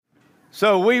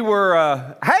So we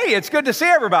were, hey, it's good to see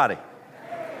everybody.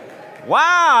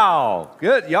 Wow,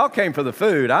 good. Y'all came for the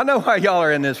food. I know why y'all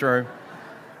are in this room.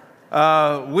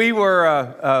 We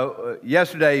were,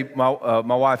 yesterday, my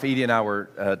wife Edie and I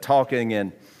were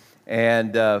talking,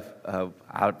 and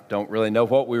I don't really know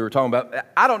what we were talking about.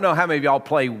 I don't know how many of y'all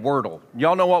play Wordle.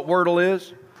 Y'all know what Wordle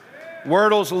is?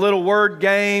 Wordle's a little word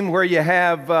game where you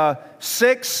have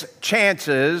 6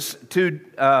 chances to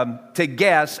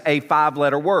guess a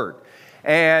 5-letter word.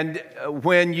 And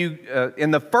when you, in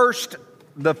the first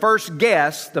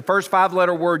guess, the first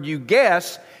 5-letter word you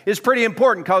guess is pretty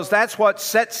important because that's what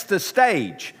sets the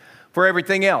stage for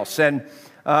everything else. And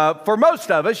for most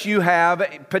of us, you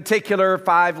have particular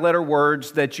 5-letter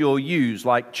words that you'll use,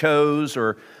 like chose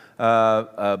or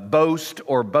boast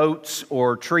or boats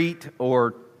or treat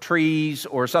or trees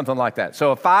or something like that.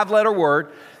 So a 5-letter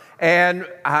word. And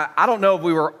I don't know if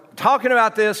we were talking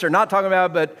about this or not talking about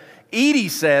it, but Edie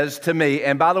says to me,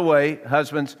 and by the way,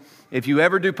 husbands, if you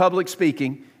ever do public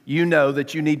speaking, you know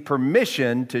that you need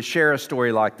permission to share a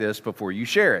story like this before you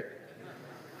share it.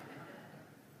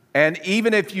 And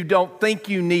even if you don't think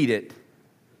you need it,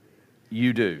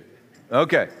 you do.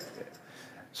 Okay.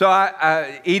 So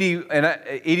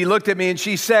Edie looked at me and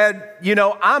she said, you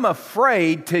know, I'm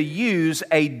afraid to use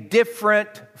a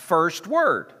different first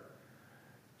word.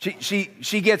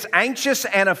 She gets anxious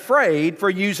and afraid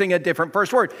for using a different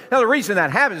first word. Now, the reason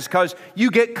that happens is because you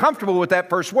get comfortable with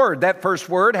that first word. That first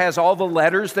word has all the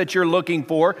letters that you're looking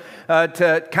for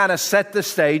to kind of set the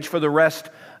stage for the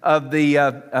rest of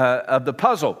the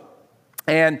puzzle.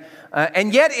 And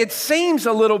yet it seems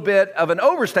a little bit of an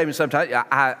overstatement sometimes.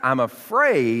 I'm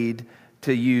afraid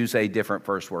to use a different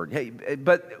first word. Hey,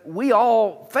 but we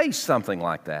all face something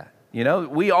like that. You know,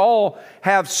 we all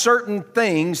have certain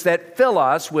things that fill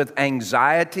us with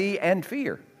anxiety and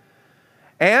fear.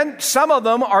 And some of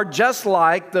them are just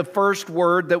like the first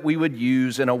word that we would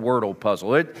use in a Wordle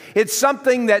puzzle. It's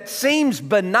something that seems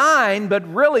benign, but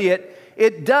really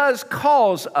it does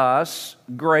cause us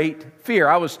great fear.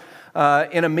 I was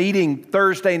in a meeting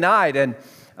Thursday night, and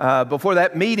before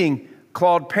that meeting,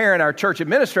 Claude Parent, our church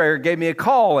administrator, gave me a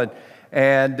call,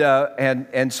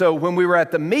 and so when we were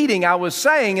at the meeting, I was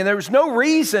saying, and there was no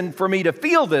reason for me to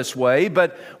feel this way,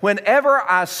 but whenever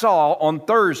I saw on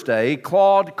Thursday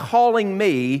Claude calling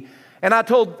me, and I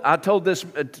told this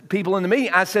people in the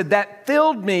meeting, I said that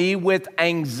filled me with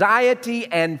anxiety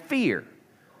and fear.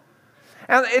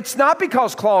 And it's not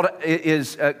because Claude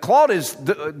is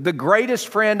the greatest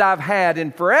friend I've had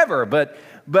in forever, but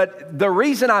the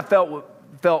reason I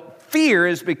felt fear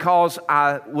is because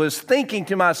I was thinking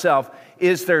to myself,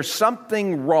 is there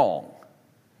something wrong?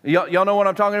 Y'all know what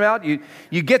I'm talking about?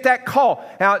 You get that call.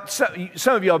 Now,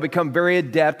 some of y'all become very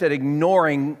adept at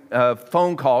ignoring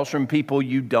phone calls from people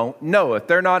you don't know. If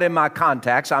they're not in my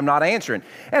contacts, I'm not answering.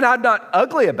 And I'm not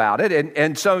ugly about it.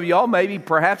 And some of y'all maybe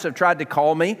perhaps have tried to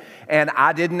call me and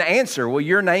I didn't answer. Well,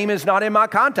 your name is not in my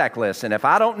contact list. And if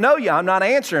I don't know you, I'm not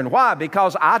answering. Why?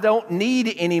 Because I don't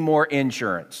need any more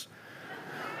insurance.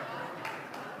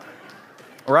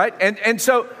 Right? And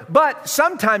so, but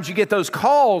sometimes you get those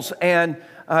calls and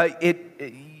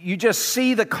you just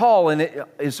see the call and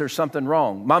is there something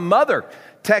wrong? My mother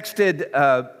texted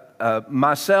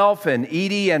myself and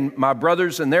Edie and my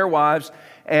brothers and their wives,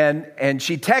 and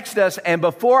she texted us, and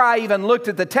before I even looked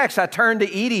at the text, I turned to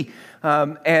Edie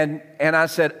and I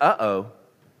said, uh-oh.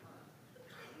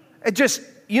 It just,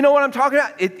 you know what I'm talking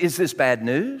about? Is this bad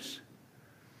news?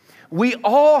 We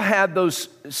all have those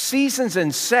seasons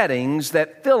and settings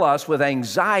that fill us with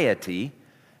anxiety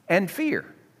and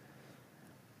fear.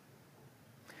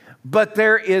 But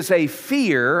there is a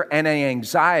fear and an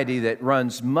anxiety that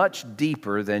runs much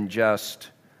deeper than just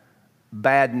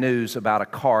bad news about a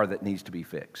car that needs to be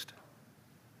fixed.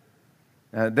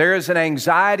 There is an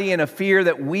anxiety and a fear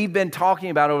that we've been talking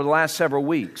about over the last several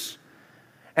weeks.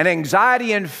 An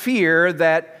anxiety and fear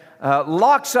that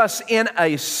locks us in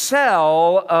a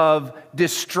cell of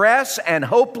distress and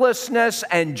hopelessness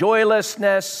and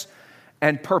joylessness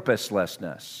and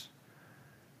purposelessness.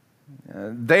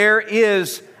 There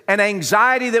is an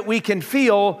anxiety that we can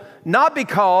feel not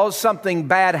because something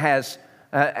bad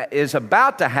is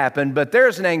about to happen, but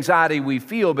there's an anxiety we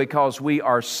feel because we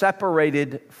are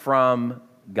separated from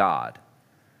God.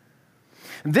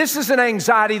 This is an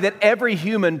anxiety that every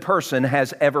human person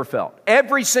has ever felt.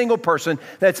 Every single person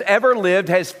that's ever lived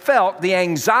has felt the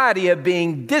anxiety of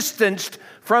being distanced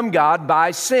from God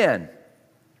by sin.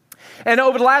 And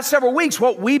over the last several weeks,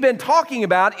 what we've been talking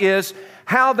about is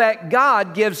how that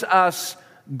God gives us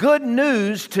good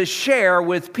news to share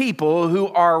with people who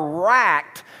are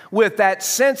racked with that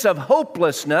sense of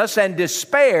hopelessness and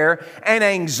despair and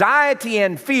anxiety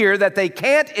and fear that they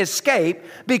can't escape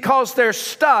because they're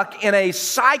stuck in a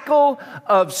cycle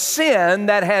of sin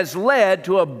that has led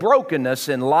to a brokenness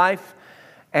in life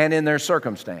and in their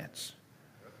circumstance.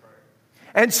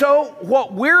 And so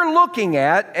what we're looking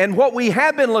at and what we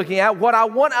have been looking at, what I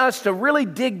want us to really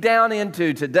dig down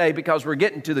into today, because we're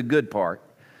getting to the good part.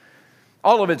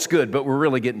 All of it's good, but we're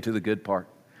really getting to the good part.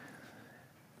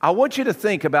 I want you to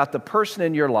think about the person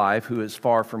in your life who is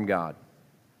far from God.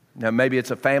 Now, maybe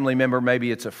it's a family member,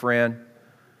 maybe it's a friend,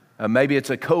 maybe it's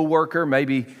a coworker,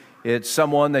 maybe it's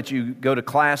someone that you go to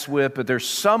class with, but there's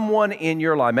someone in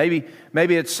your life. Maybe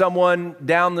it's someone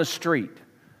down the street.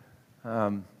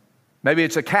 Maybe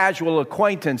it's a casual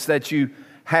acquaintance that you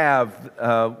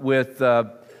have with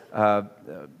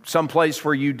some place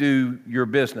where you do your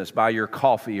business, buy your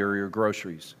coffee or your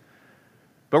groceries.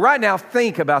 But right now,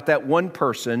 think about that one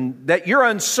person that you're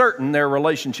uncertain their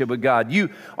relationship with God. You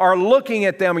are looking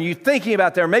at them, or you're thinking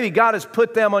about them. Maybe God has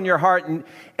put them on your heart,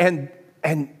 and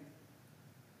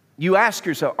you ask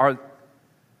yourself, are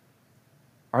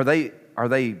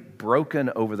they broken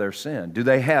over their sin? Do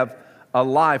they have a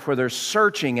life where they're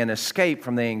searching and escape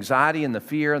from the anxiety and the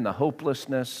fear and the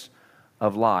hopelessness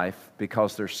of life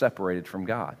because they're separated from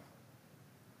God?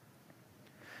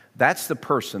 That's the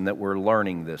person that we're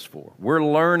learning this for. We're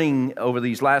learning over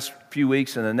these last few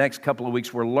weeks and the next couple of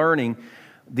weeks, we're learning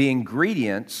the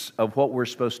ingredients of what we're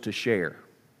supposed to share.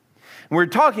 And we're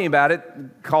talking about it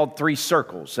called 3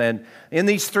 circles. And in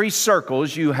these 3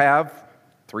 circles, you have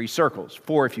 3 circles,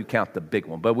 4 if you count the big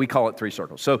one, but we call it 3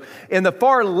 circles. So in the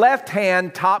far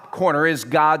left-hand top corner is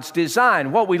God's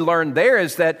design. What we learned there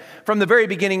is that from the very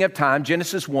beginning of time,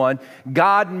 Genesis 1,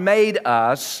 God made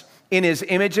us in His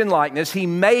image and likeness. He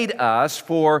made us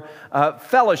for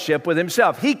fellowship with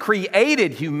Himself. He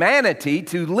created humanity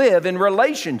to live in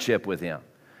relationship with Him,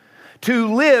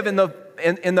 to live in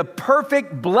the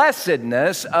perfect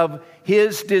blessedness of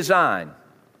His design.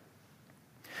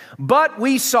 But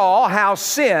we saw how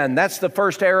sin, that's the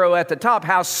first arrow at the top,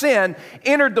 how sin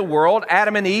entered the world,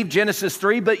 Adam and Eve, Genesis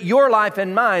 3, but your life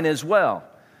and mine as well.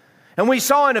 And we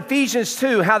saw in Ephesians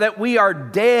 2 how that we are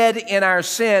dead in our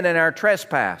sin and our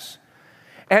trespass.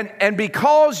 And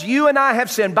because you and I have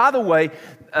sinned, by the way,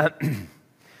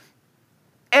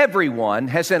 everyone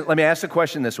has sinned. Let me ask the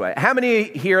question this way. How many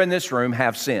here in this room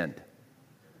have sinned?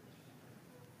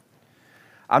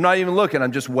 I'm not even looking,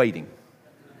 I'm just waiting.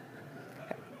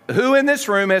 Who in this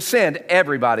room has sinned?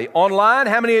 Everybody. Online,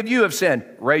 how many of you have sinned?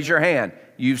 Raise your hand.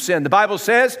 You've sinned. The Bible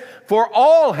says, for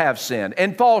all have sinned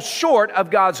and fall short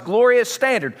of God's glorious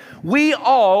standard. We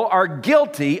all are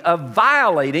guilty of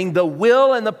violating the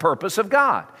will and the purpose of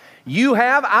God. You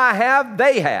have, I have,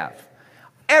 they have.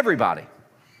 Everybody.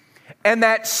 And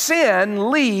that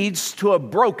sin leads to a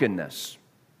brokenness.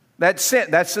 That's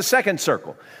the second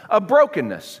circle. A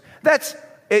brokenness.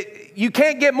 You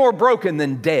can't get more broken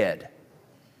than dead.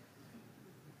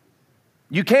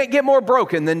 You can't get more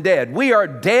broken than dead. We are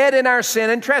dead in our sin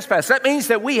and trespass. That means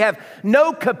that we have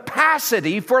no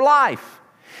capacity for life.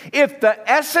 If the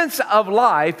essence of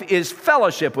life is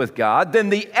fellowship with God,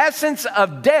 then the essence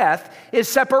of death is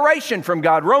separation from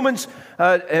God.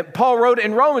 Paul wrote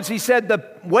in Romans, he said, the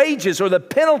wages or the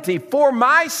penalty for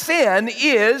my sin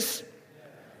is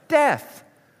death.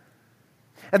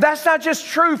 And that's not just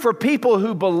true for people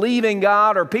who believe in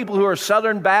God or people who are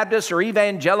Southern Baptist or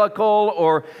evangelical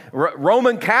or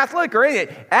Roman Catholic or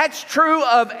anything. That's true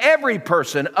of every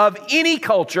person of any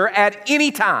culture at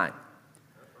any time.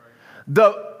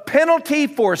 The penalty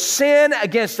for sin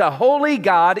against a holy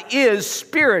God is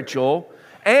spiritual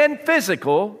and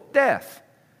physical death.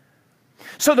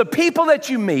 So the people that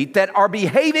you meet that are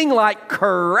behaving like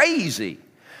crazy,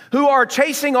 who are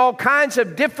chasing all kinds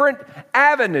of different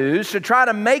avenues to try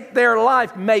to make their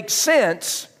life make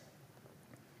sense,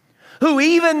 who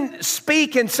even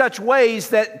speak in such ways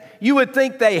that you would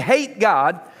think they hate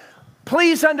God,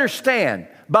 please understand,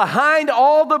 behind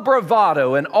all the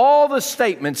bravado and all the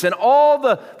statements and all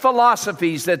the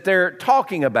philosophies that they're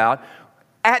talking about,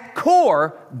 at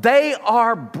core, they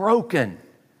are broken.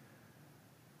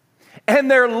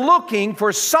 And they're looking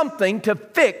for something to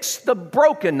fix the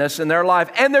brokenness in their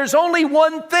life. And there's only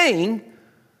one thing,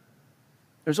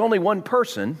 there's only one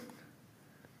person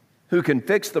who can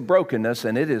fix the brokenness,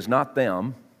 and it is not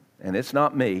them, and it's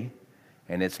not me,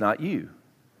 and it's not you.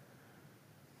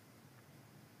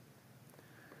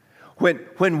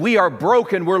 When we are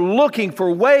broken, we're looking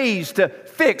for ways to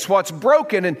fix what's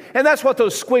broken. And that's what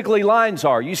those squiggly lines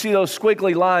are. You see those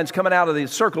squiggly lines coming out of the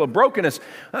circle of brokenness.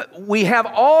 We have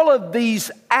all of these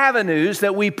avenues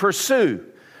that we pursue.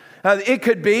 It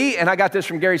could be, and I got this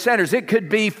from Gary Sanders, it could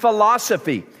be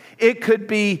philosophy. It could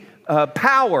be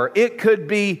power. It could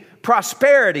be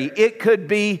prosperity. It could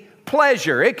be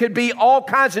pleasure. It could be all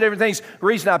kinds of different things. The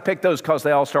reason I picked those because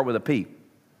they all start with a P.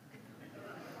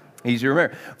 Easy to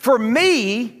remember. For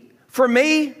me,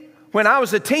 when I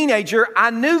was a teenager,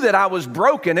 I knew that I was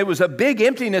broken. It was a big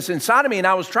emptiness inside of me, and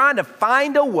I was trying to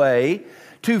find a way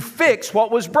to fix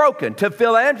what was broken, to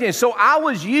fill that emptiness. So I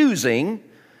was using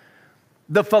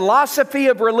the philosophy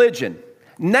of religion,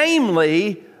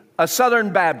 namely a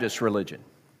Southern Baptist religion.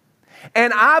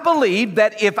 And I believed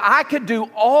that if I could do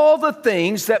all the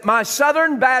things that my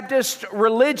Southern Baptist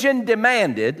religion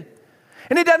demanded,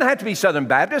 and it doesn't have to be Southern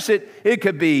Baptist, it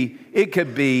could be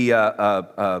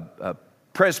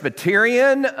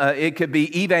Presbyterian, it could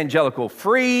be evangelical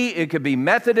free, it could be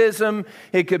Methodism,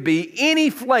 it could be any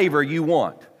flavor you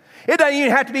want. It doesn't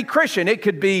even have to be Christian. It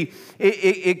could be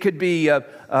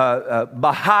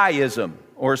Baha'ism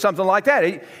or something like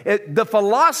that. The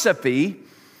philosophy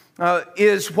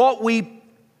is what we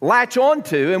latch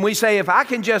onto, and we say, if I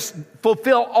can just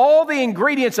fulfill all the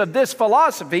ingredients of this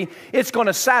philosophy, it's going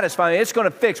to satisfy me. It's going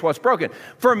to fix what's broken.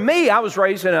 For me, I was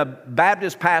raised in a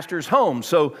Baptist pastor's home,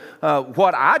 so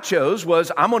what I chose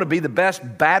was I'm going to be the best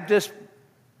Baptist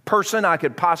person I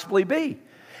could possibly be.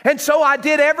 And so I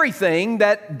did everything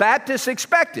that Baptists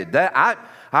expected. I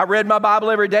read my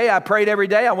Bible every day. I prayed every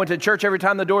day. I went to church every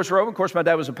time the doors were open. Of course, my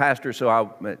dad was a pastor,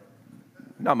 so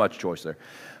not much choice there.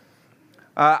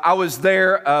 I was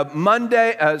there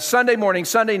Sunday morning,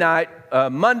 Sunday night,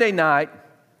 Monday night,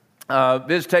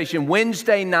 visitation,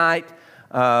 Wednesday night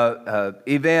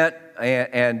event,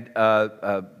 and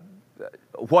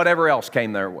whatever else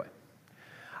came their way.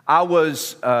 I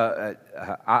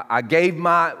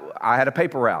had a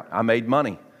paper route. I made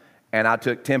money, and I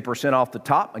took 10% off the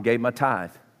top and gave my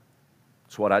tithe.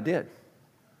 That's what I did.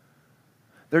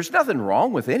 There's nothing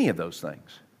wrong with any of those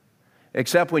things,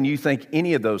 except when you think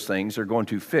any of those things are going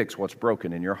to fix what's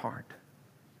broken in your heart.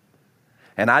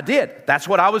 And I did. That's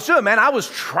what I was doing, man. I was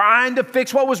trying to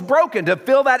fix what was broken, to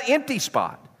fill that empty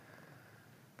spot.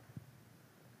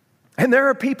 And there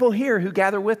are people here who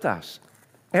gather with us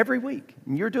every week,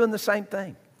 and you're doing the same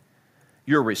thing.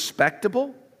 You're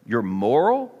respectable, you're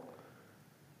moral,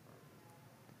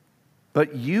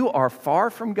 but you are far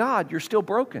from God. You're still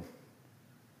broken.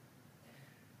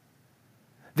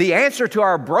 The answer to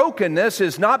our brokenness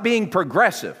is not being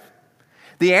progressive.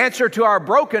 The answer to our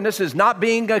brokenness is not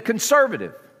being a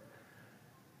conservative.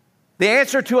 The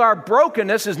answer to our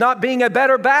brokenness is not being a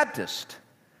better Baptist.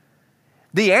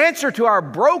 The answer to our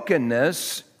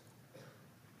brokenness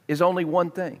is only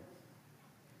one thing.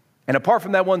 And apart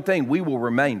from that one thing, we will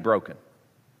remain broken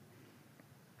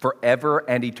forever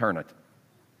and eternity.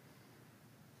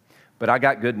 But I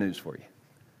got good news for you,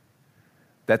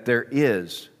 that there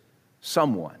is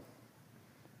someone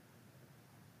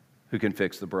who can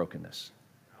fix the brokenness.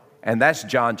 And that's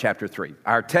John chapter 3.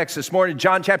 Our text this morning,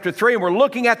 John chapter 3, and we're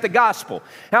looking at the gospel.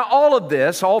 Now, all of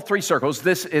this, all three circles,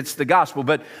 it's the gospel,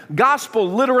 but gospel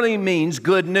literally means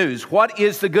good news. What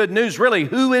is the good news? Really,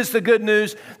 who is the good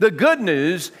news? The good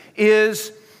news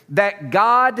is that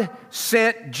God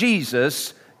sent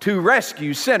Jesus to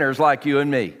rescue sinners like you and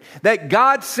me. That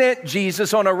God sent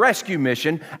Jesus on a rescue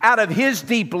mission out of His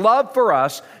deep love for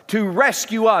us to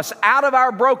rescue us out of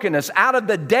our brokenness, out of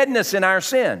the deadness in our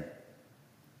sin.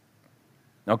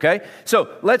 Okay?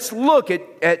 So let's look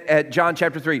at John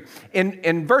chapter 3.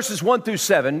 In verses 1 through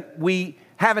 7, we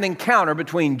have an encounter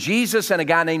between Jesus and a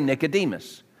guy named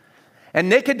Nicodemus. And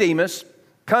Nicodemus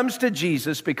comes to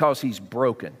Jesus because he's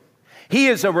broken. He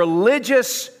is a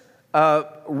religious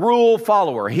rule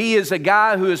follower. He is a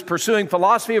guy who is pursuing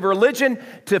philosophy of religion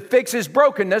to fix his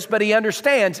brokenness, but he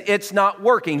understands it's not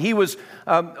working. He was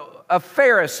a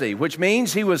Pharisee, which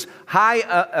means he was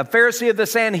a Pharisee of the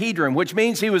Sanhedrin, which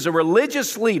means he was a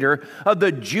religious leader of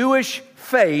the Jewish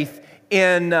faith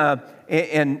in the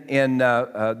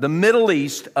Middle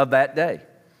East of that day.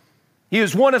 He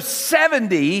was one of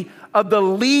 70 of the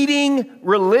leading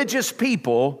religious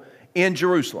people in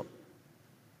Jerusalem.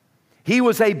 He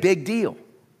was a big deal.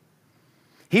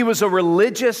 He was a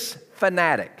religious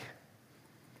fanatic,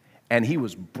 and he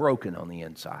was broken on the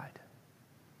inside.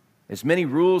 As many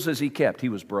rules as he kept, he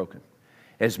was broken.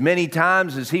 As many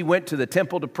times as he went to the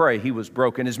temple to pray, he was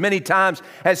broken. As many times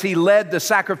as he led the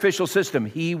sacrificial system,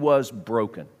 he was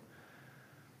broken.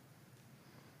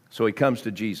 So he comes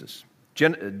to Jesus.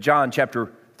 John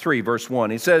chapter 3, verse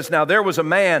 1. He says, "Now there was a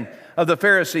man of the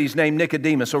Pharisees named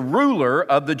Nicodemus, a ruler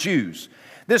of the Jews.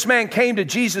 This man came to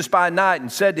Jesus by night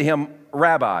and said to him,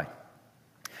 'Rabbi,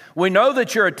 We know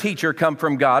that you're a teacher come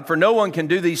from God, for no one can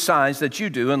do these signs that you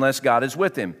do unless God is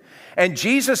with him. And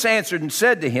Jesus answered and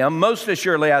said to him, most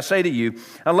assuredly I say to you,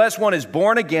 unless one is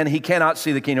born again, he cannot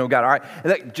see the kingdom of God. All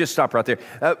right, just stop right there.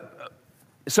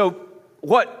 So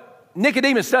what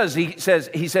Nicodemus does, he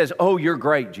says, oh, you're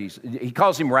great, Jesus. He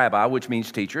calls him rabbi, which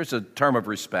means teacher. It's a term of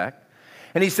respect.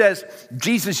 And he says,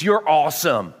 Jesus, you're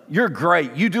awesome. You're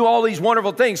great. You do all these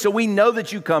wonderful things. So we know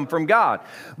that you come from God.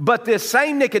 But this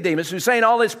same Nicodemus who's saying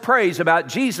all this praise about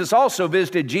Jesus also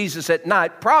visited Jesus at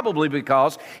night, probably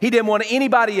because he didn't want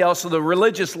anybody else of the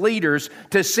religious leaders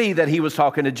to see that he was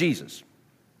talking to Jesus.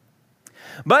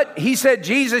 But he said,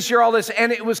 Jesus, you're all this.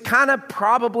 And it was kind of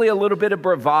probably a little bit of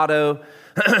bravado.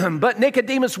 But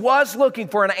Nicodemus was looking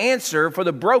for an answer for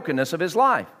the brokenness of his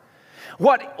life.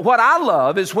 What I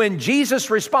love is when Jesus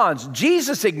responds.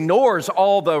 Jesus ignores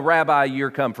all the rabbi,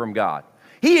 you're come from God.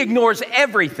 He ignores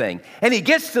everything. And he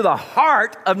gets to the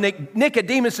heart of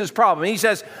Nicodemus's problem. He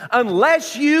says,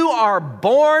 unless you are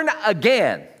born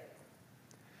again,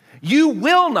 you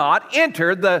will not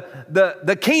enter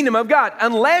the kingdom of God.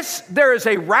 Unless there is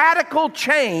a radical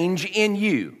change in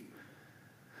you,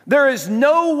 there is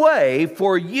no way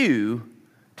for you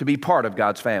to be part of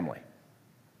God's family.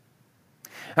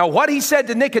 Now, what he said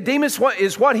to Nicodemus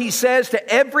is what he says to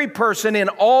every person in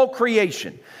all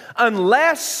creation.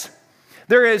 Unless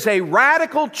there is a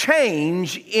radical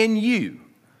change in you,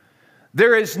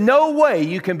 there is no way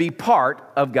you can be part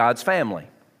of God's family.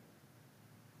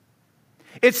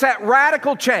 It's that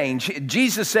radical change.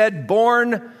 Jesus said,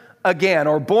 born again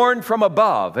or born from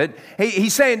above.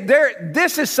 He's saying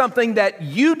this is something that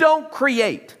you don't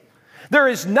create. There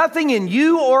is nothing in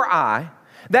you or I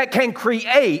that can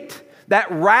create that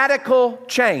radical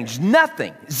change.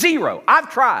 Nothing. Zero.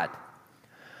 I've tried.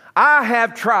 I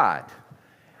have tried.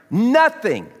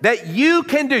 Nothing that you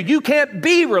can do. You can't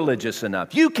be religious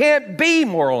enough. You can't be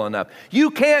moral enough. You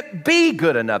can't be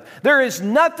good enough. There is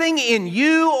nothing in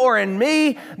you or in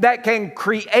me that can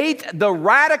create the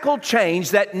radical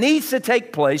change that needs to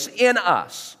take place in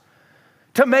us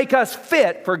to make us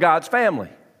fit for God's family.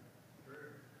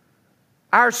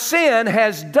 Our sin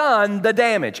has done the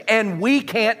damage, and we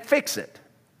can't fix it.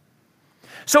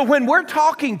 So when we're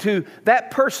talking to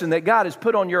that person that God has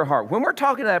put on your heart, when we're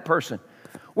talking to that person,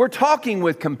 we're talking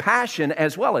with compassion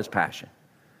as well as passion.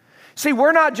 See,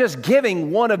 we're not just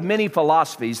giving one of many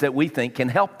philosophies that we think can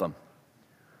help them.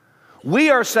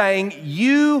 We are saying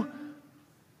you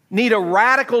need a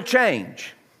radical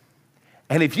change.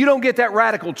 And if you don't get that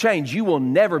radical change, you will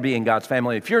never be in God's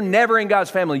family. If you're never in God's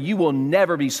family, you will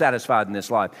never be satisfied in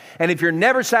this life. And if you're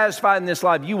never satisfied in this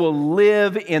life, you will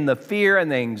live in the fear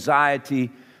and the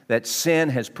anxiety that sin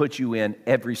has put you in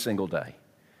every single day.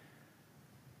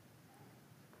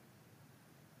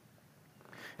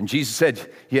 And Jesus said,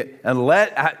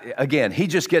 again, he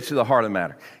just gets to the heart of the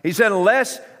matter. He said,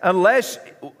 unless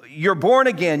you're born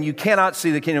again, you cannot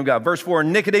see the kingdom of God. Verse 4,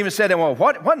 Nicodemus said to him, well,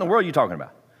 what in the world are you talking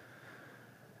about?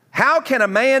 How can a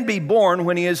man be born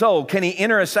when he is old? Can he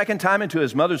enter a second time into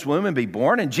his mother's womb and be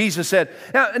born? And Jesus said,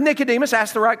 now Nicodemus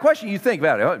asked the right question. You think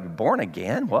about it, oh, born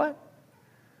again? What?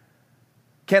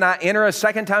 Can I enter a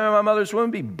second time in my mother's womb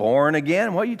and be born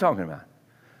again? What are you talking about?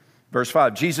 Verse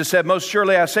 5, Jesus said, most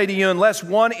surely I say to you, unless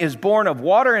one is born of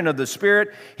water and of the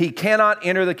Spirit, he cannot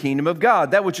enter the kingdom of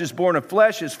God. That which is born of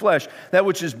flesh is flesh. That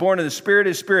which is born of the Spirit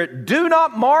is spirit. Do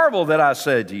not marvel that I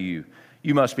said to you,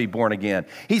 you must be born again.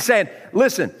 He's saying,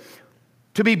 listen,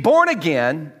 to be born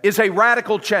again is a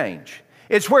radical change.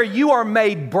 It's where you are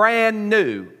made brand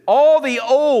new. All the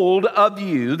old of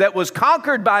you that was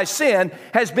conquered by sin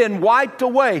has been wiped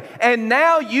away. And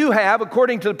now you have,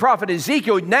 according to the prophet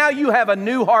Ezekiel, now you have a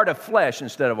new heart of flesh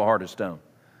instead of a heart of stone.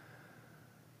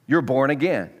 You're born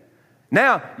again.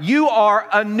 Now you are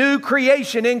a new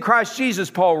creation in Christ Jesus,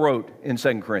 Paul wrote in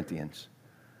 2 Corinthians.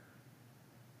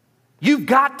 You've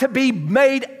got to be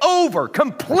made over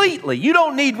completely. You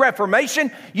don't need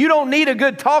reformation. You don't need a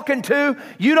good talking to.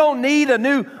 You don't need a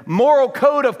new moral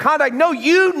code of conduct. No,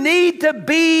 you need to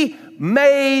be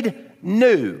made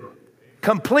new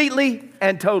completely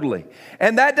and totally.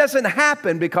 And that doesn't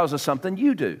happen because of something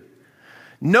you do.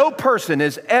 No person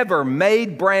is ever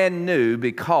made brand new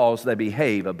because they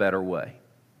behave a better way.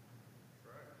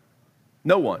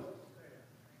 No one.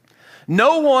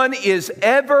 No one is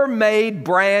ever made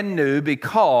brand new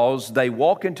because they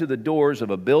walk into the doors of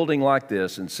a building like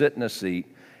this and sit in a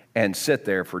seat and sit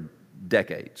there for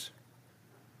decades.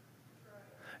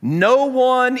 No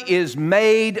one is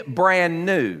made brand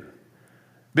new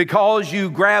because you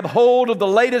grab hold of the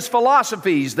latest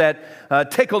philosophies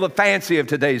that tickle the fancy of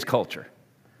today's culture.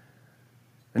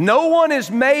 No one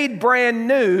is made brand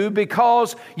new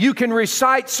because you can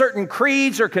recite certain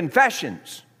creeds or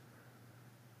confessions.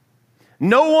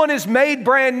 No one is made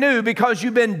brand new because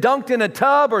you've been dunked in a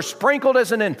tub or sprinkled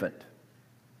as an infant.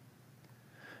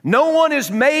 No one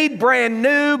is made brand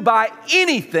new by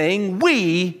anything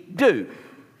we do.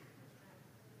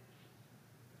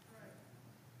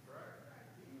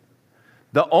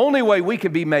 The only way we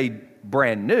can be made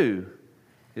brand new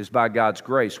is by God's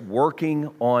grace working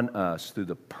on us through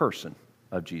the person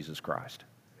of Jesus Christ.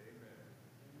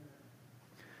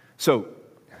 So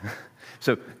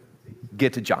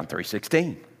get to John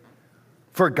 3:16.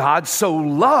 For God so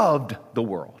loved the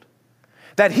world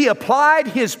that He applied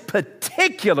His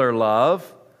particular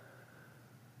love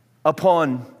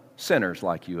upon sinners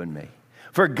like you and me.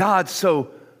 For God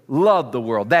so loved the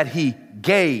world that He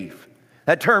gave.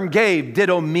 That term gave,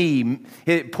 didomi,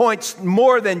 it points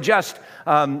more than just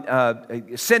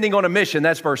sending on a mission.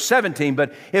 That's verse 17.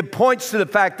 But it points to the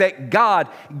fact that God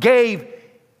gave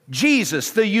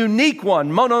Jesus, the unique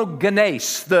one,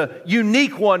 monogenes, the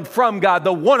unique one from God,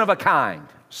 the one-of-a-kind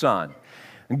Son.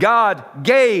 God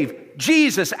gave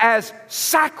Jesus as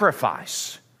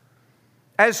sacrifice,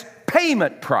 as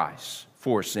payment price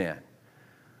for sin.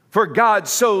 For God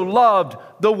so loved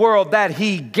the world that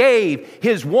He gave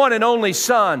His one and only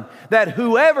Son, that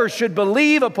whoever should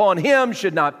believe upon Him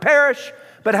should not perish,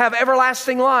 but have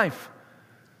everlasting life.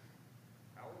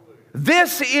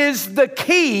 This is the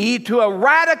key to a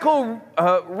radical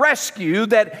rescue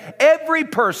that every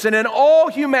person in all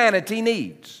humanity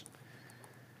needs.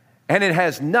 And it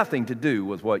has nothing to do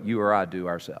with what you or I do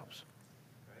ourselves.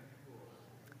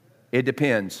 It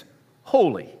depends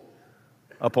wholly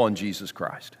upon Jesus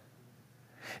Christ.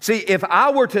 See, if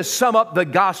I were to sum up the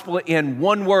gospel in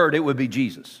one word, it would be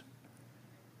Jesus.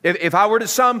 If I were to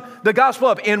sum the gospel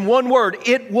up in one word,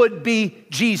 it would be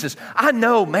Jesus. I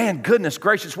know, man, goodness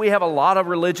gracious, we have a lot of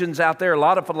religions out there, a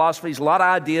lot of philosophies, a lot of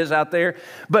ideas out there.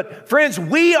 But friends,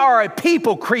 we are a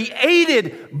people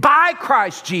created by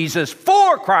Christ Jesus,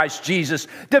 for Christ Jesus,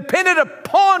 dependent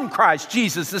upon Christ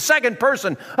Jesus, the second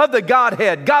person of the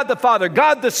Godhead, God the Father,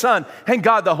 God the Son, and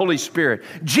God the Holy Spirit.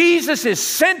 Jesus is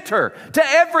center to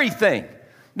everything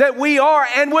that we are,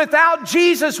 and without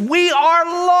Jesus, we are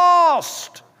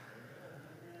lost.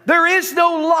 There is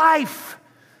no life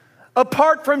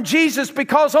apart from Jesus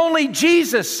because only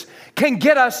Jesus can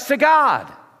get us to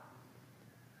God.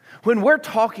 When we're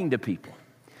talking to people,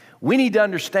 we need to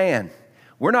understand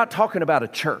we're not talking about a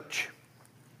church.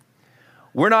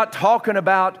 We're not talking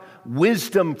about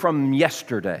wisdom from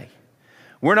yesterday.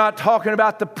 We're not talking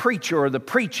about the preacher or the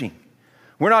preaching.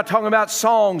 We're not talking about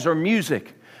songs or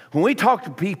music. When we talk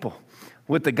to people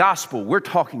with the gospel, we're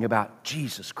talking about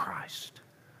Jesus Christ.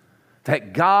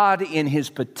 That God in His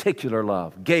particular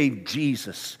love gave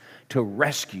Jesus to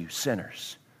rescue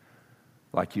sinners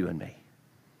like you and me.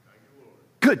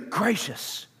 Good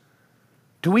gracious.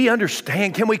 Do we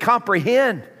understand? Can we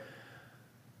comprehend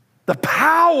the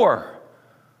power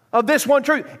of this one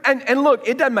truth? And look,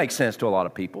 it doesn't make sense to a lot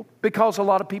of people because a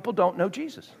lot of people don't know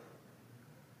Jesus.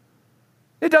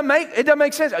 It doesn't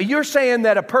make sense. You're saying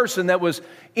that a person that was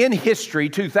in history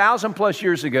 2,000 plus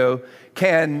years ago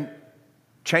can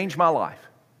change my life?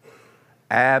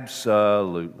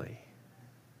 Absolutely.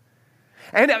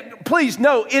 And please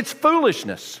know, it's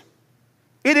foolishness.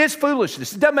 It is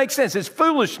foolishness. It doesn't make sense. It's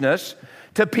foolishness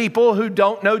to people who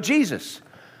don't know Jesus,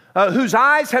 whose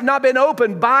eyes have not been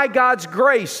opened by God's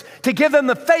grace to give them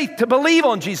the faith to believe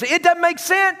on Jesus. It doesn't make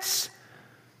sense.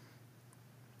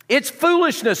 It's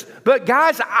foolishness. But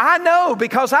guys, I know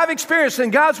because I've experienced,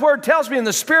 and God's Word tells me, and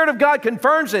the Spirit of God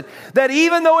confirms it, that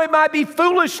even though it might be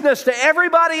foolishness to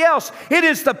everybody else, it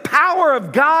is the power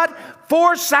of God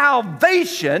for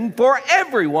salvation for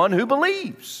everyone who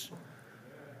believes.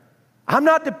 I'm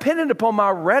not dependent upon my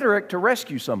rhetoric to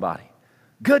rescue somebody.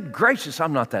 Good gracious,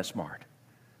 I'm not that smart.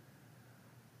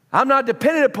 I'm not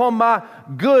dependent upon my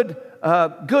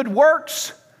good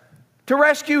works to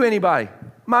rescue anybody,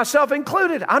 myself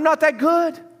included. I'm not that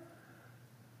good.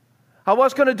 I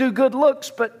was going to do good looks,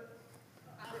 but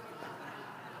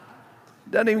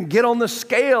doesn't even get on the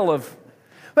scale of.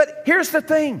 But here's the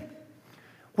thing.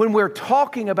 When we're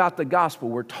talking about the gospel,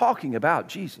 we're talking about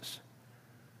Jesus.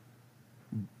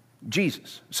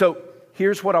 Jesus. So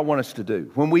here's what I want us to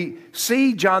do. When we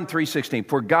see John 3:16,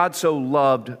 for God so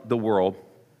loved the world,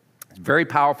 it's a very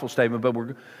powerful statement, but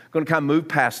we're going to kind of move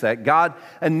past that. God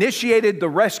initiated the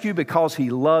rescue because He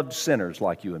loved sinners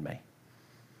like you and me.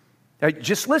 Now,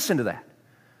 just listen to that.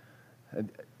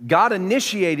 God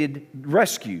initiated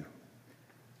rescue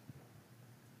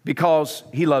because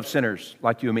He loved sinners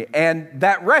like you and me. And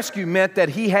that rescue meant that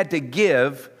He had to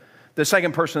give the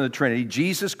second person of the Trinity,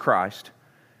 Jesus Christ,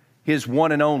 his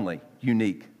one and only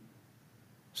unique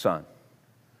Son,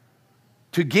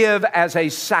 to give as a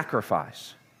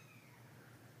sacrifice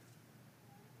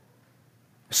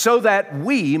so that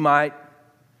we might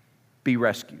be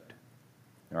rescued.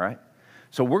 All right?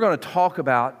 So we're going to talk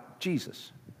about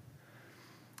Jesus.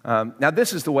 Now,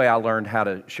 this is the way I learned how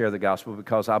to share the gospel,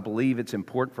 because I believe it's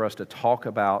important for us to talk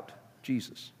about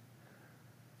Jesus.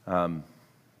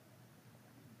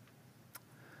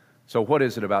 So what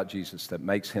is it about Jesus that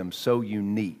makes him so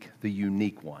unique, the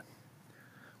unique one?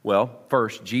 Well,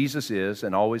 first, Jesus is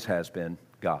and always has been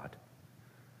God.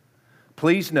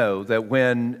 Please know that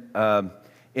when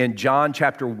in John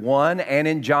chapter 1 and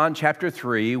in John chapter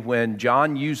 3, when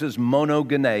John uses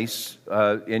monogenes,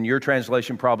 in your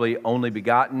translation probably only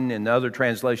begotten, in other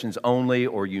translations only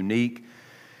or unique,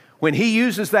 when he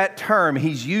uses that term,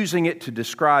 he's using it to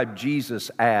describe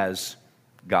Jesus as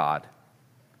God.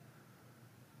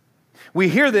 We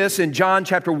hear this in John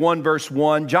chapter 1, verse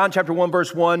 1. John chapter 1,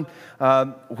 verse 1,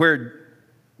 where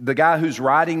the guy who's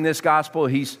writing this gospel,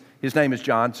 his name is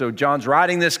John. So John's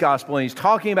writing this gospel, and he's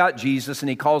talking about Jesus, and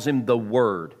he calls him the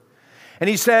Word. And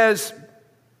he says,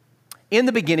 in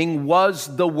the beginning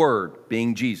was the Word,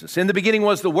 being Jesus. In the beginning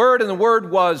was the Word, and the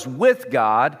Word was with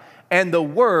God, and the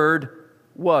Word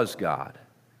was God.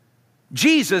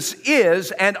 Jesus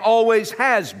is and always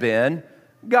has been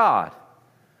God.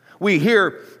 We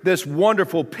hear this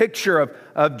wonderful picture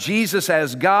of Jesus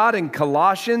as God in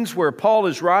Colossians, where Paul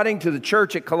is writing to the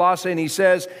church at Colossae, and he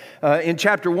says, in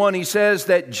chapter 1, he says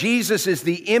that Jesus is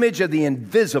the image of the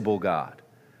invisible God.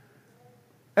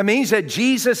 It means that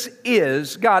Jesus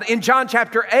is God. In John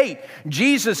chapter 8,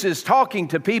 Jesus is talking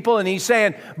to people, and he's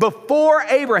saying, before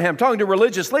Abraham, talking to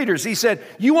religious leaders, he said,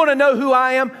 you want to know who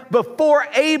I am? Before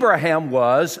Abraham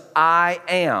was, I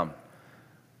am.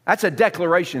 That's a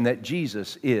declaration that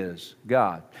Jesus is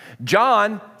God.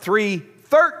 John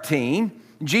 3:13,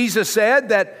 Jesus said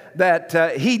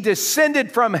that he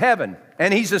descended from heaven,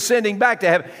 and he's ascending back to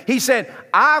heaven. He said,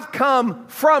 I've come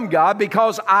from God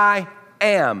because I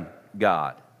am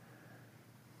God.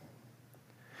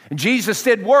 Jesus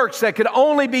did works that could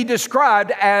only be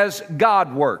described as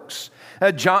God works.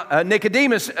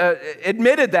 Nicodemus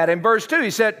admitted that in verse 2. He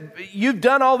said, you've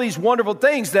done all these wonderful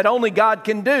things that only God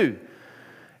can do.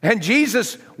 And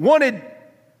Jesus wanted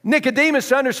Nicodemus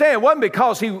to understand it wasn't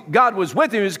because God was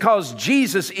with him, it was because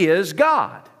Jesus is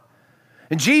God.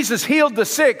 And Jesus healed the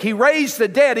sick, he raised the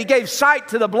dead, he gave sight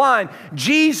to the blind.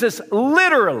 Jesus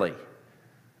literally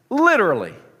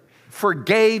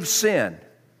forgave sin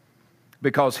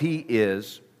because he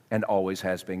is and always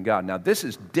has been God. Now, this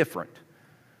is different.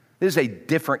 This is a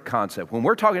different concept. When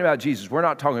we're talking about Jesus, we're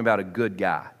not talking about a good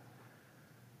guy.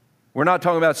 We're not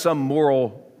talking about some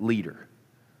moral leader.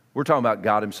 We're talking about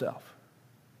God himself.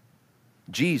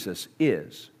 Jesus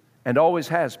is and always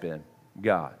has been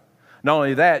God. Not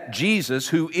only that, Jesus,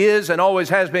 who is and always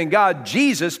has been God,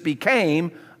 Jesus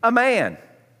became a man.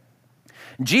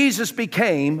 Jesus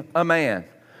became a man.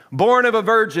 Born of a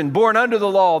virgin, born under the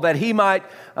law, that he might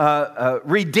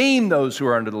redeem those who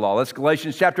are under the law. That's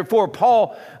Galatians chapter 4.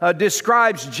 Paul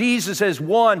describes Jesus as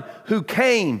one who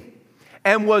came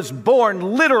and was born,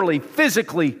 literally,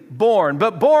 physically born,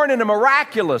 but born in a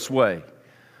miraculous way.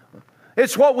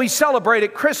 It's what we celebrate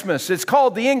at Christmas. It's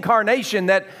called the incarnation,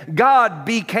 that God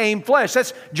became flesh.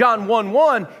 That's John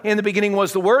 1:1. In the beginning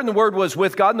was the Word, and the Word was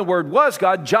with God, and the Word was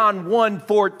God. John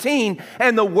 1:14.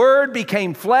 And the Word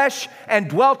became flesh and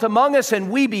dwelt among us, and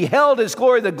we beheld his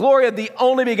glory, the glory of the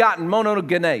only begotten,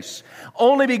 monogenes,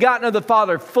 only begotten of the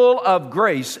Father, full of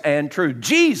grace and truth.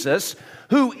 Jesus,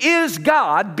 who is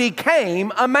God,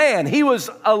 became a man. He was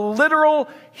a literal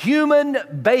human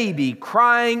baby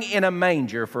crying in a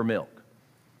manger for milk.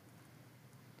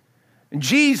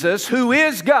 Jesus, who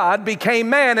is God, became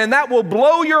man, and that will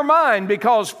blow your mind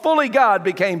because fully God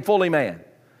became fully man.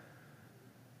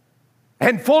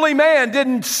 And fully man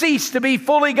didn't cease to be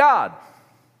fully God.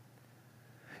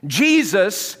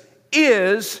 Jesus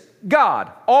is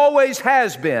God, always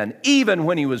has been, even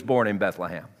when he was born in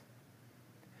Bethlehem.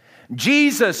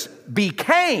 Jesus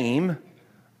became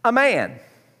a man.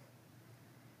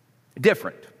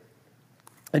 Different.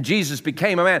 And Jesus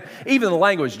became a man. Even the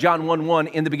language, John 1:1,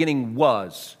 in the beginning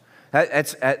was.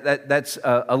 That's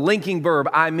a linking verb,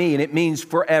 I mean. It means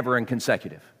forever and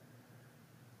consecutive.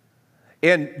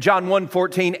 In John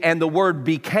 1:14, and the Word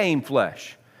became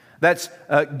flesh. That's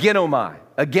genomai,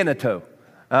 ageneto.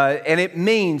 And it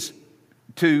means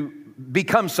to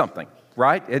become something,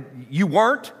 right? You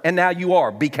weren't, and now you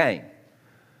are, became.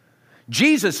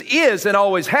 Jesus is and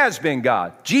always has been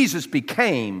God. Jesus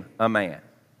became a man.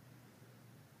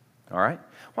 All right?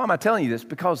 Why am I telling you this?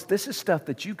 Because this is stuff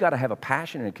that you've got to have a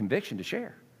passion and a conviction to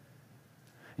share.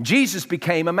 Jesus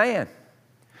became a man.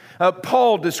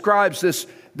 Paul describes this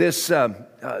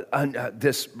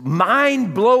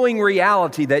mind-blowing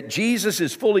reality that Jesus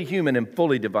is fully human and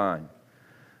fully divine.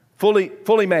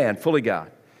 Fully man, fully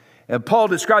God. And Paul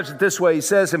describes it this way. He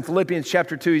says in Philippians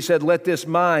chapter 2, he said, let this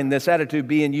mind, this attitude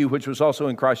be in you, which was also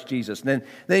in Christ Jesus. And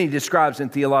then he describes in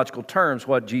theological terms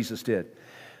what Jesus did.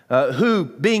 Who,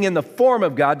 being in the form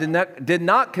of God, did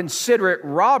not consider it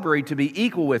robbery to be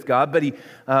equal with God,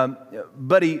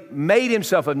 but he made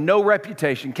himself of no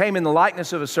reputation, came in the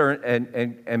likeness of a servant,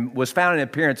 and was found in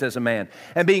appearance as a man.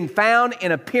 And being found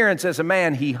in appearance as a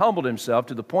man, he humbled himself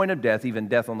to the point of death, even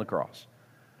death on the cross.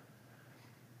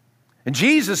 And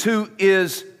Jesus, who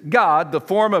is God, the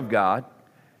form of God,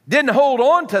 didn't hold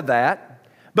on to that,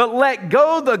 but let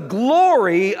go the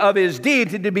glory of his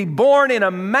deity to be born in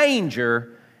a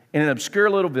manger in an obscure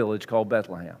little village called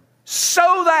Bethlehem,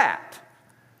 so that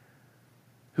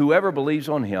whoever believes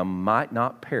on him might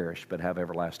not perish but have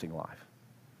everlasting life.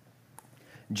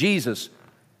 Jesus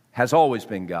has always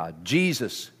been God.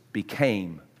 Jesus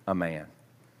became a man.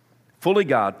 Fully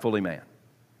God, fully man.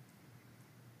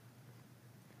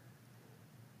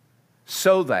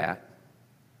 So that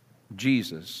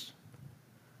Jesus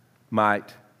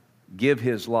might give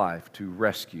his life to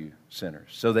rescue sinners.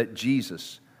 So that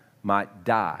Jesus might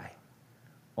die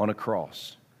on a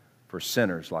cross for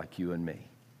sinners like you and me,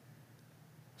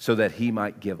 so that he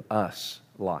might give us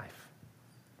life.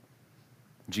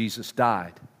 Jesus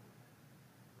died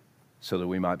so that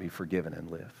we might be forgiven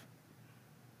and live.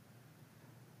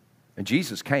 And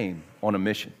Jesus came on a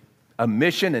mission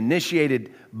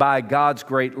initiated by God's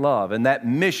great love, and that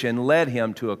mission led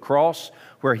him to a cross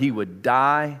where he would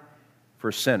die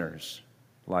for sinners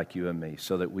like you and me,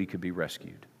 so that we could be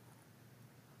rescued.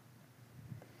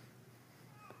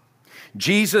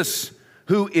 Jesus,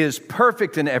 who is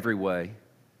perfect in every way,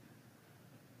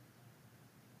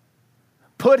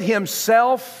 put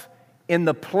himself in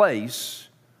the place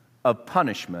of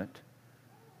punishment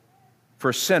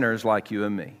for sinners like you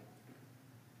and me.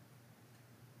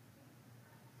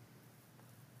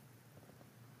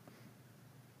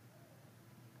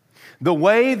 The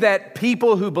way that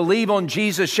people who believe on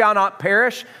Jesus shall not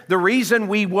perish, the reason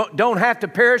we don't have to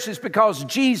perish is because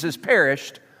Jesus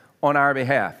perished on our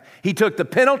behalf. He took the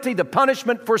penalty, the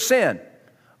punishment for sin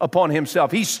upon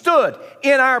himself. He stood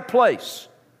in our place.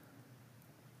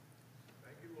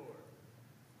 Thank you, Lord.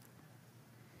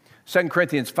 2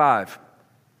 Corinthians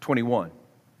 5:21.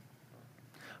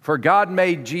 For God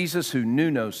made Jesus, who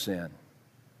knew no sin,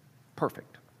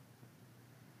 perfect,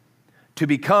 to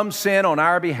become sin on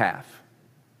our behalf,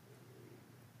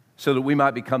 so that we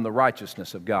might become the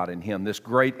righteousness of God in him. This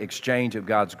great exchange of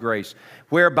God's grace,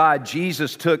 whereby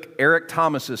Jesus took Eric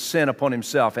Thomas's sin upon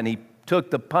himself, and he took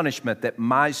the punishment that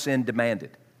my sin demanded,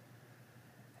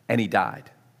 and he died.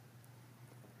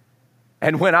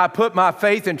 And when I put my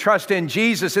faith and trust in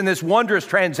Jesus in this wondrous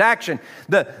transaction,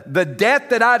 the death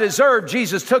that I deserved,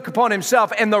 Jesus took upon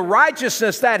himself, and the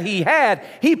righteousness that he had,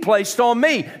 he placed on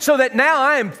me, so that now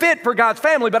I am fit for God's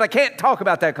family. But I can't talk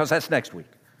about that because that's next week.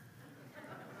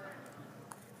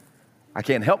 I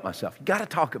can't help myself. You got to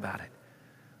talk about it.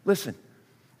 Listen,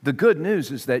 the good news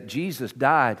is that Jesus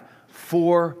died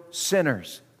for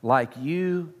sinners like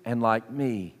you and like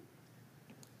me,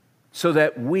 so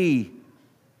that we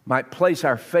might place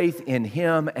our faith in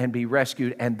him and be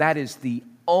rescued. And that is the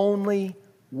only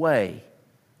way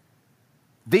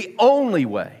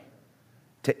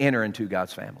to enter into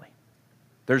God's family.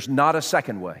 There's not a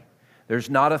second way. There's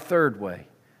not a third way.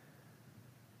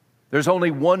 There's only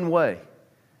one way,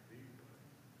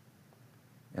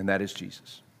 and that is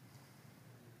Jesus.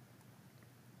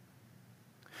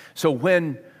 So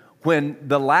when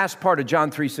the last part of John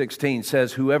 3:16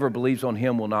 says, whoever believes on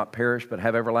him will not perish but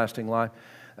have everlasting life,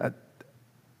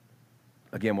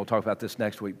 again, we'll talk about this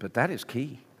next week, but that is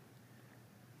key.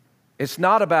 It's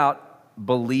not about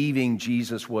believing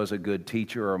Jesus was a good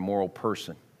teacher or a moral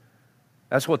person.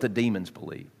 That's what the demons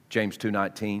believe. James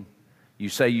 2:19, you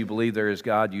say you believe there is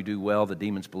God, you do well, the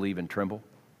demons believe and tremble.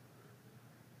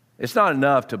 It's not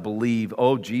enough to believe,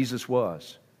 oh, Jesus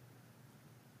was.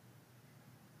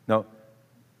 No,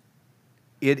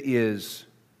 it is,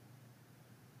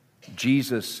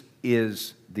 Jesus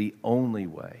is the only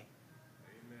way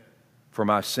for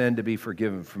my sin to be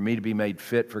forgiven, for me to be made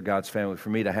fit for God's family, for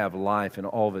me to have life in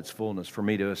all of its fullness, for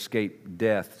me to escape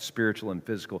death, spiritual and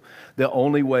physical. The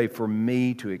only way for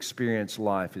me to experience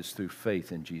life is through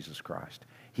faith in Jesus Christ.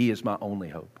 He is my only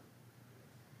hope.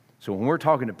 So when we're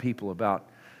talking to people about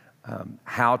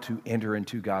how to enter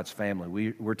into God's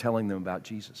family, we're telling them about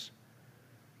Jesus.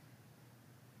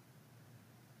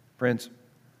 Friends,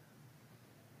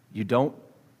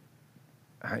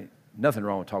 nothing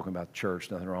wrong with talking about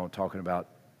church, nothing wrong with talking about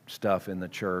stuff in the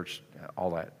church, all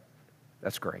that.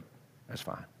 That's great. That's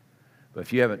fine. But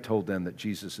if you haven't told them that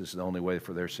Jesus is the only way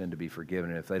for their sin to be forgiven,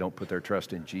 and if they don't put their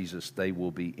trust in Jesus, they will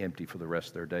be empty for the rest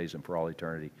of their days and for all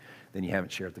eternity, then you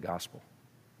haven't shared the gospel.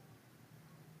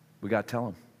 We got to tell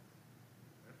them.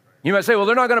 You might say, well,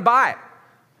 they're not going to buy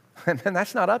it. And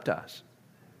that's not up to us.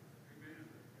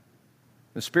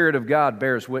 The Spirit of God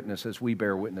bears witness as we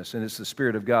bear witness, and it's the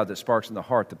Spirit of God that sparks in the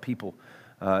heart the people,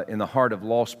 in the heart of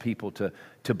lost people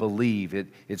to believe.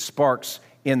 It sparks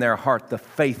in their heart the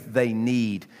faith they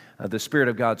need. The Spirit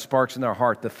of God sparks in their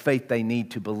heart the faith they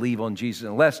need to believe on Jesus.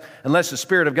 Unless the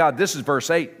Spirit of God, this is verse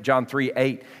 8, John 3:8.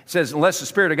 It says, unless the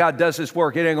Spirit of God does this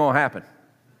work, it ain't going to happen.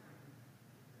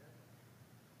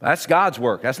 That's God's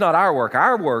work. That's not our work.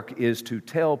 Our work is to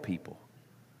tell people.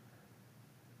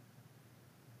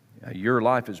 Your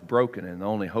life is broken, and the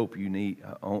only hope you need,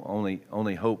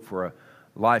 only hope for a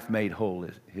life made whole,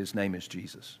 His name is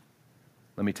Jesus.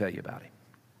 Let me tell you about Him.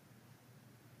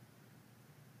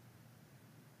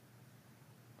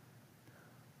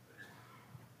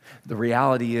 The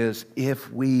reality is,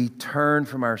 if we turn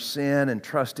from our sin and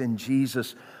trust in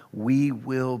Jesus, we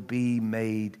will be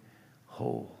made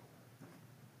whole.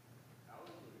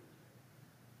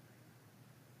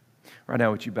 Right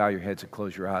now, would you bow your heads and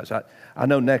close your eyes? I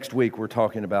know next week we're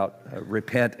talking about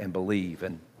repent and believe.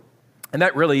 And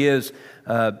that really is,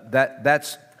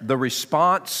 that's the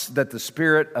response that the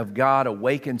Spirit of God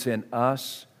awakens in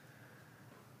us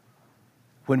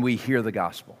when we hear the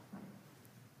gospel.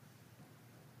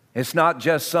 It's not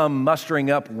just some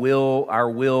mustering up our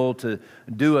will to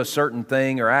do a certain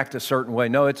thing or act a certain way.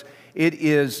 No, it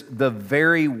is the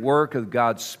very work of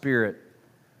God's Spirit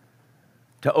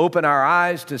to open our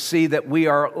eyes to see that we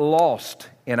are lost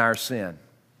in our sin.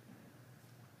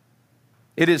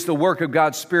 It is the work of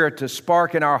God's Spirit to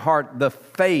spark in our heart the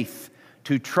faith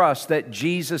to trust that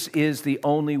Jesus is the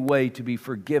only way to be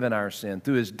forgiven our sin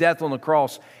through His death on the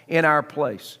cross in our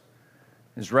place,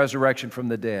 His resurrection from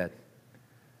the dead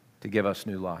to give us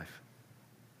new life.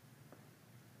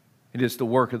 It is the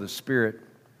work of the Spirit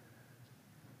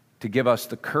to give us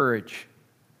the courage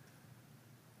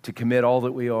to commit all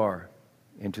that we are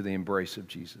into the embrace of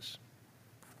Jesus.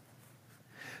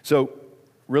 So,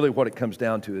 really what it comes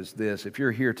down to is this. If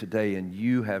you're here today and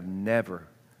you have never,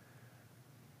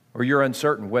 or you're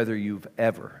uncertain whether you've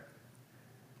ever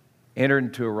entered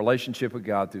into a relationship with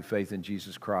God through faith in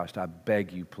Jesus Christ, I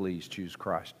beg you, please choose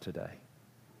Christ today.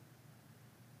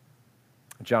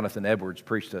 Jonathan Edwards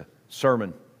preached a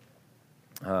sermon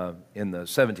in the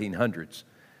 1700s.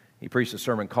 He preached a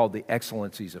sermon called The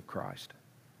Excellencies of Christ.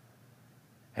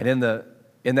 And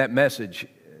in that message,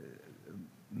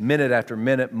 minute after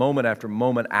minute, moment after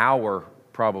moment, hour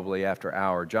probably after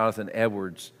hour, Jonathan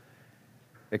Edwards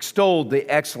extolled the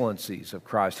excellencies of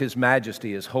Christ, His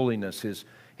majesty, His holiness,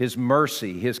 His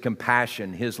mercy, His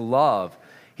compassion, His love,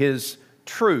 His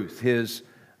truth, His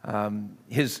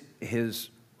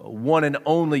one and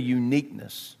only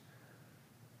uniqueness.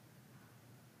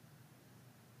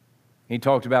 He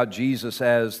talked about Jesus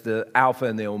as the Alpha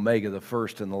and the Omega, the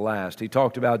first and the last. He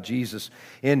talked about Jesus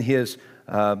in His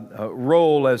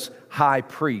role as high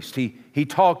priest. He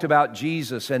talked about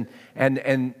Jesus and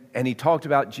he talked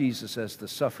about Jesus as the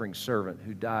suffering servant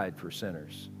who died for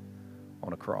sinners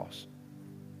on a cross.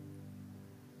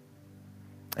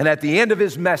 And at the end of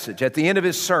his message, at the end of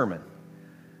his sermon,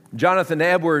 Jonathan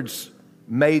Edwards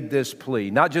made this plea,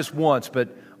 not just once, but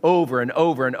over and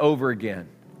over and over again.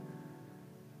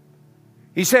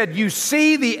 He said, you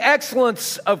see the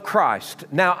excellence of Christ.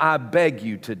 Now I beg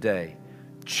you today,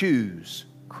 choose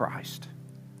Christ.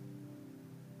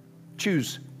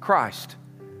 Choose Christ.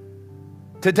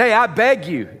 Today I beg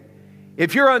you,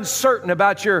 if you're uncertain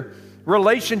about your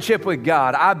relationship with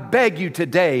God, I beg you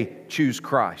today, choose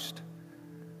Christ.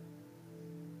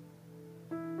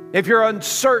 If you're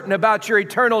uncertain about your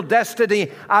eternal destiny,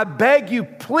 I beg you,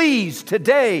 please,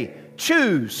 today,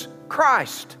 choose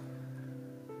Christ.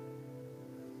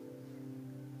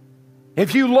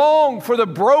 If you long for the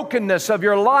brokenness of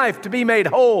your life to be made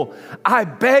whole, I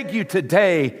beg you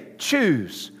today,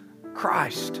 choose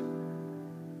Christ.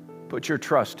 Put your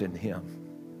trust in Him.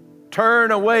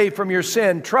 Turn away from your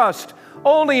sin. Trust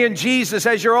only in Jesus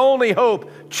as your only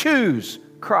hope. Choose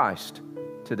Christ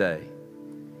today.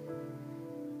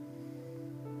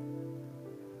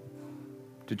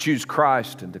 To choose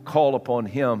Christ and to call upon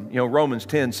Him. You know, Romans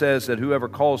 10 says that whoever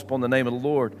calls upon the name of the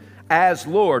Lord as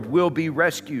Lord will be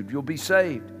rescued. You'll be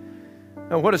saved.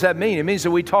 Now, what does that mean? It means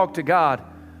that we talk to God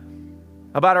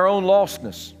about our own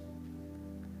lostness.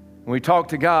 When we talk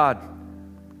to God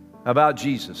about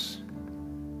Jesus,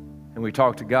 and we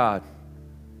talk to God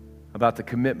about the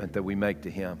commitment that we make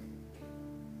to Him.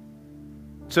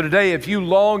 So today, if you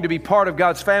long to be part of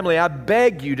God's family, I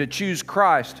beg you to choose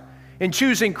Christ. In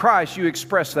choosing Christ, you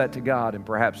express that to God in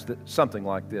perhaps something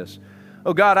like this.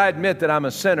 Oh God, I admit that I'm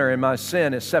a sinner and my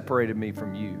sin has separated me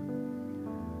from you.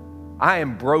 I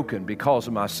am broken because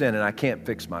of my sin and I can't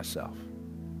fix myself.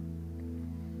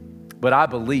 But I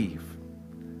believe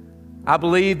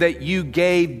that you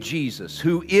gave Jesus,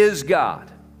 who is God.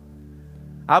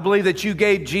 I believe that you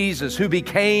gave Jesus, who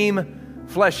became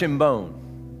flesh and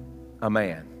bone, a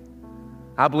man.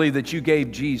 I believe that you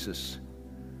gave Jesus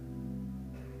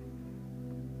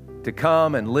to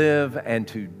come and live and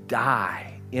to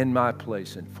die in my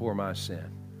place and for my sin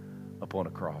upon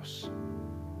a cross.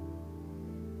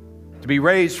 To be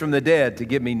raised from the dead to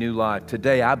give me new life.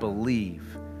 Today I believe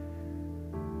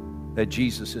that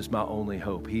Jesus is my only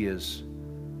hope. He is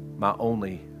my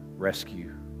only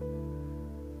rescue.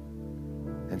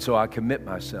 And so I commit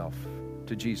myself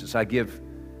to Jesus. I give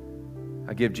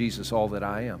Jesus all that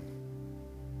I am.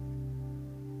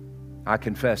 I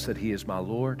confess that He is my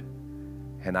Lord,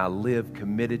 and I live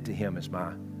committed to Him as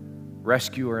my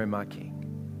rescuer and my King.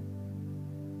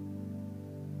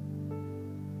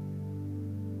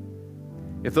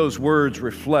 If those words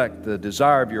reflect the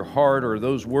desire of your heart, or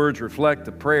those words reflect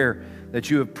the prayer that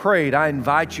you have prayed, I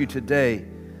invite you today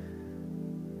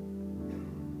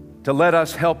to let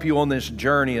us help you on this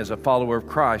journey as a follower of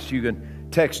Christ. You can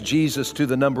text Jesus to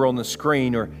the number on the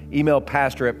screen or email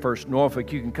Pastor at First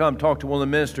Norfolk. You can come talk to one of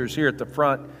the ministers here at the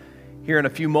front here in a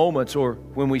few moments, or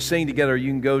when we sing together,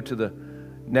 you can go to the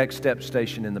Next Step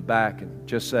station in the back and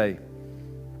just say,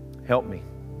 help me.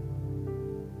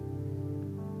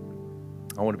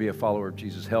 I want to be a follower of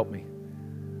Jesus. Help me.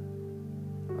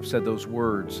 I've said those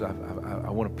words. I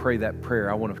want to pray that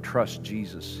prayer. I want to trust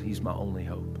Jesus. He's my only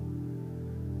hope.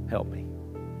 Help me.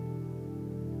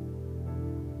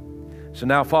 So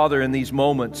now, Father, in these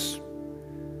moments,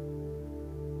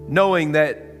 knowing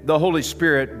that the Holy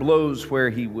Spirit blows where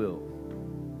He will,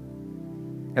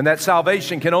 and that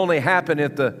salvation can only happen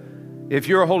if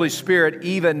your Holy Spirit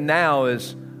even now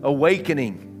is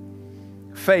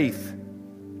awakening faith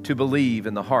to believe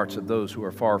in the hearts of those who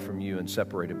are far from you and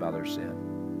separated by their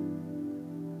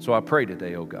sin. So I pray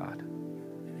today, oh God,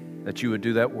 that you would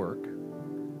do that work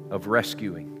of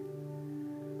rescuing,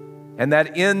 and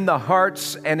that in the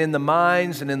hearts and in the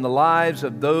minds and in the lives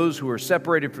of those who are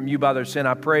separated from you by their sin,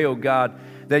 I pray, oh God,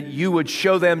 that you would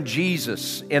show them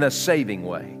Jesus in a saving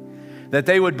way, that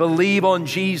they would believe on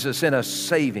Jesus in a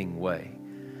saving way.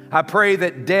 I pray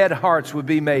that dead hearts would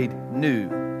be made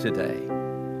new today.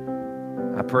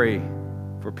 I pray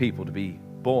for people to be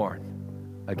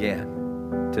born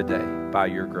again today by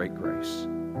your great grace.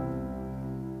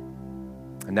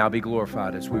 And now be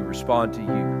glorified as we respond to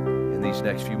you in these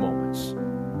next few moments.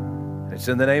 And it's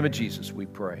in the name of Jesus we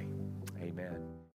pray.